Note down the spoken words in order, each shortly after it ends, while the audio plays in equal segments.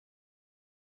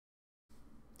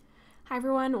Hi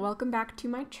everyone, welcome back to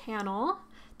my channel.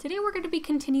 Today we're going to be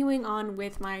continuing on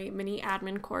with my mini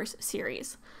admin course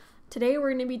series. Today we're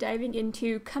going to be diving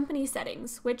into company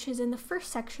settings, which is in the first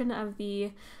section of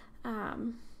the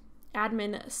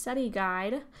admin study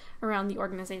guide around the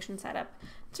organization setup.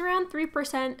 It's around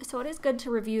 3%, so it is good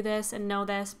to review this and know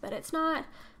this, but it's not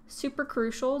super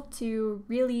crucial to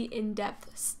really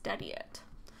in-depth study it.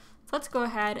 So let's go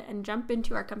ahead and jump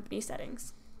into our company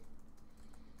settings.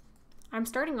 I'm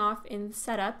starting off in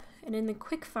setup, and in the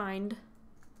quick find,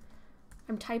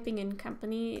 I'm typing in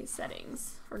company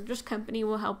settings, or just company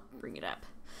will help bring it up.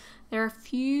 There are a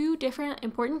few different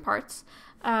important parts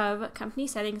of company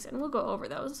settings, and we'll go over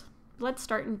those. Let's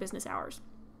start in business hours.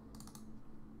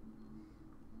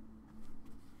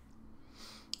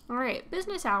 All right,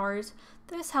 business hours.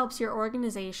 This helps your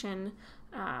organization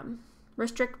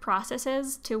restrict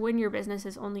processes to when your business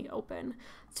is only open.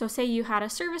 So say you had a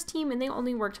service team and they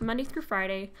only worked Monday through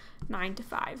Friday, 9 to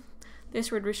 5. This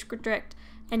would restrict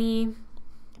any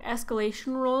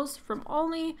escalation rules from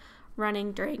only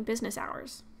running during business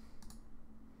hours.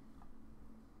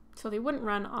 So they wouldn't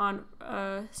run on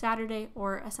a Saturday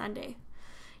or a Sunday.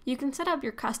 You can set up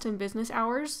your custom business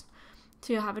hours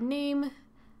to have a name,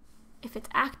 if it's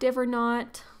active or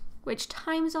not, which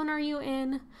time zone are you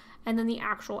in, and then the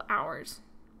actual hours.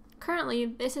 Currently,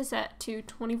 this is set to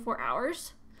 24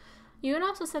 hours. You can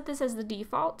also set this as the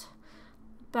default,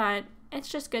 but it's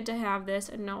just good to have this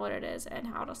and know what it is and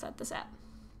how to set this up.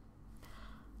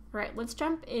 All right, let's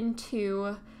jump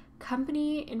into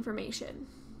company information.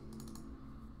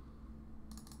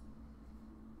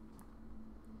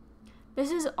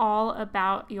 This is all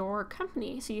about your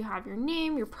company. So you have your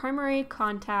name, your primary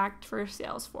contact for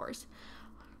Salesforce.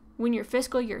 When your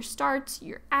fiscal year starts,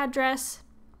 your address,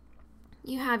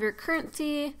 you have your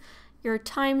currency, your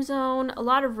time zone, a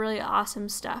lot of really awesome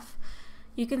stuff.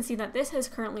 You can see that this is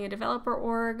currently a developer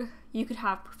org. You could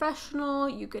have professional,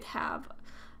 you could have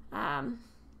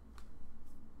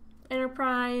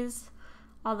enterprise,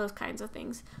 all those kinds of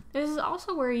things. This is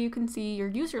also where you can see your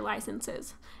user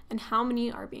licenses and how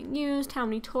many are being used, how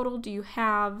many total do you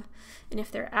have, and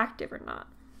if they're active or not.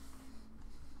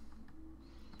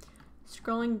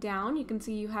 Scrolling down, you can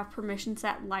see you have permission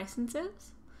set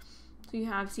licenses. So you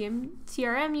have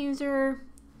CRM user,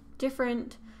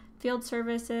 different field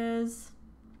services,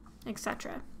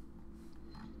 etc.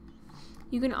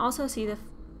 You can also see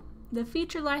the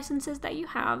feature licenses that you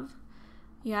have.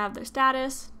 You have their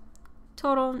status,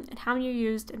 total, and how many are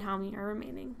used and how many are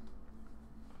remaining.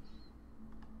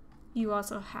 You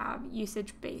also have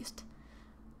usage-based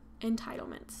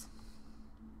entitlements.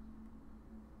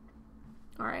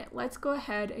 All right, let's go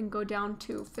ahead and go down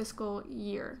to fiscal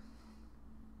year.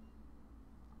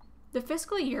 The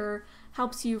fiscal year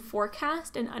helps you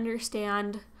forecast and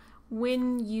understand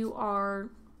when you are,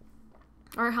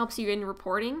 or helps you in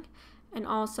reporting, and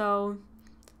also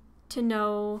to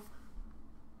know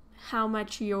how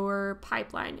much your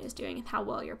pipeline is doing and how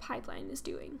well your pipeline is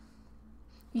doing.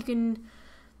 You can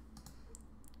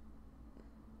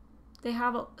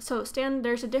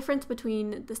there's a difference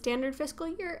between the standard fiscal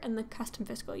year and the custom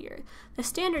fiscal year. The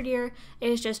standard year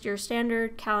is just your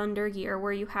standard calendar year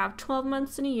where you have 12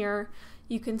 months in a year.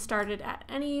 You can start it at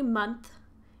any month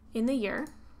in the year.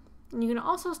 And you can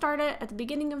also start it at the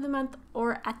beginning of the month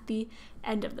or at the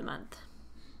end of the month.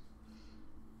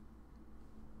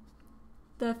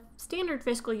 The standard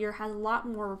fiscal year has a lot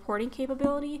more reporting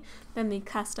capability than the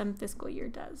custom fiscal year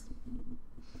does.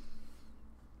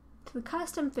 The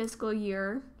custom fiscal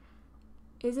year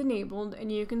is enabled and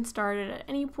you can start it at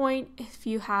any point if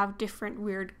you have different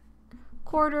weird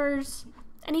quarters,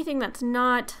 anything that's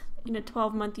not in a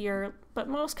 12-month year, but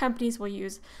most companies will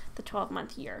use the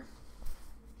 12-month year.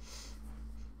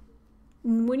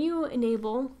 When you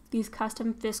enable these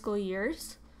custom fiscal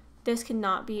years, this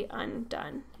cannot be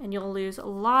undone and you'll lose a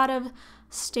lot of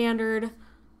standard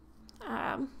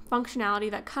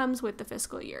functionality that comes with the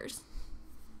fiscal years,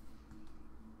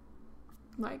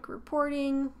 like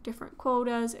reporting, different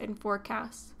quotas, and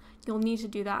forecasts. You'll need to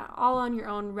do that all on your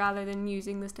own rather than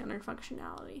using the standard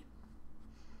functionality.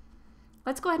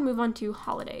 Let's go ahead and move on to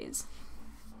holidays.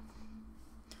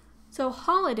 So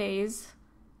holidays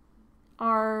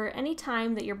are any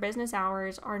time that your business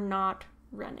hours are not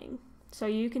running. So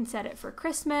you can set it for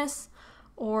Christmas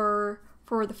or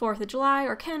for the 4th of July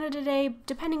or Canada Day,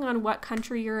 depending on what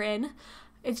country you're in.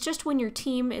 It's just when your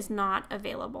team is not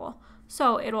available.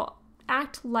 So it'll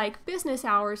act like business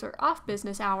hours or off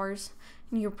business hours,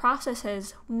 and your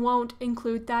processes won't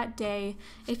include that day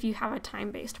if you have a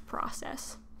time-based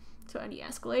process. So any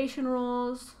escalation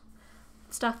rules,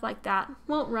 stuff like that,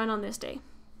 won't run on this day.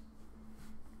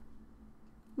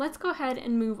 Let's go ahead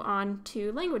and move on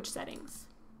to language settings.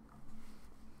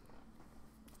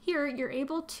 Here, you're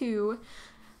able to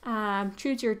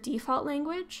choose your default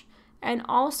language and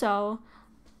also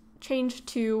change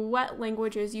to what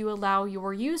languages you allow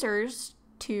your users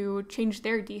to change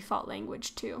their default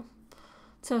language to.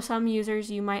 So some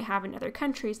users you might have in other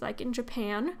countries, like in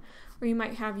Japan, or you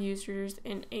might have users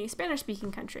in a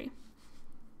Spanish-speaking country.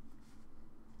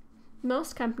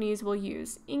 Most companies will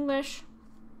use English,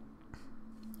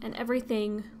 and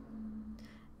everything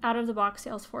out of the box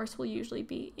Salesforce will usually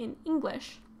be in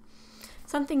English.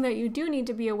 Something that you do need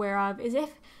to be aware of is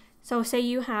say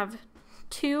you have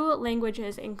 2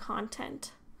 languages in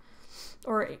content,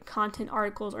 or content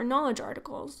articles or knowledge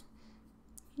articles.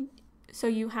 So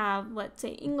you have, let's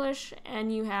say, English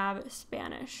and you have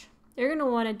Spanish. You're going to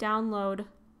want to download,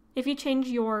 if you change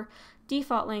your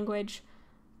default language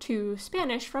to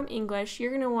Spanish from English,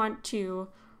 you're going to want to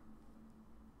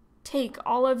take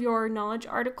all of your knowledge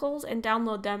articles and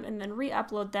download them and then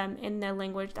re-upload them in the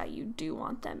language that you do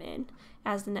want them in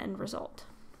as an end result,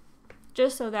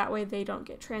 just so that way they don't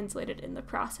get translated in the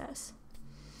process.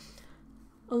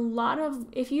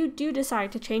 If you do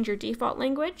decide to change your default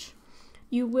language,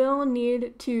 you will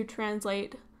need to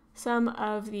translate some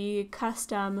of the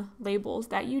custom labels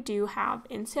that you do have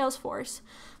in Salesforce.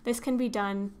 This can be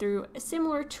done through a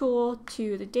similar tool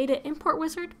to the data import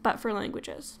wizard, but for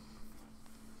languages.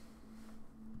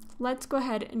 Let's go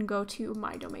ahead and go to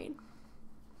My Domain.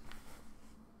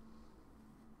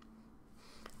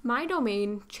 My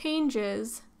Domain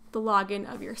changes the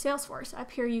login of your Salesforce.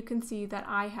 Up here you can see that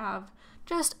I have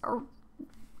just a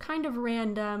kind of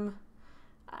random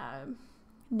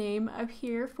name up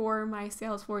here for my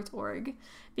Salesforce org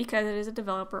because it is a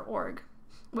developer org.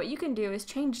 What you can do is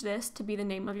change this to be the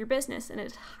name of your business, and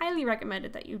it's highly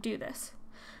recommended that you do this.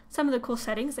 Some of the cool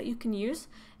settings that you can use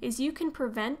is you can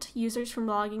prevent users from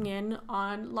logging in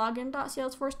on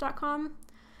login.salesforce.com,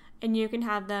 and you can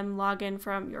have them log in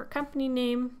from your company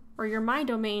name or your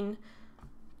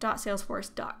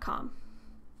mydomain.salesforce.com.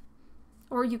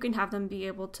 Or you can have them be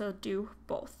able to do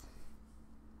both.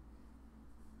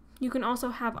 You can also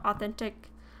have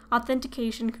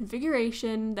authentication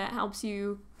configuration that helps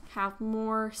you have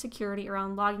more security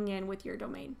around logging in with your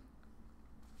domain.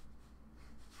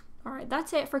 All right,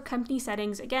 that's it for company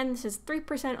settings. Again, this is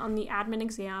 3% on the admin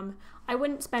exam. I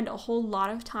wouldn't spend a whole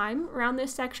lot of time around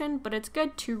this section, but it's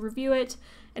good to review it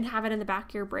and have it in the back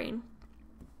of your brain.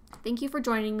 Thank you for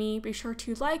joining me. Be sure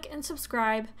to like and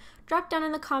subscribe. Drop down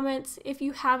in the comments if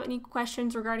you have any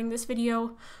questions regarding this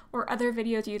video or other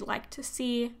videos you'd like to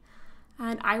see,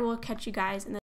 and I will catch you guys in the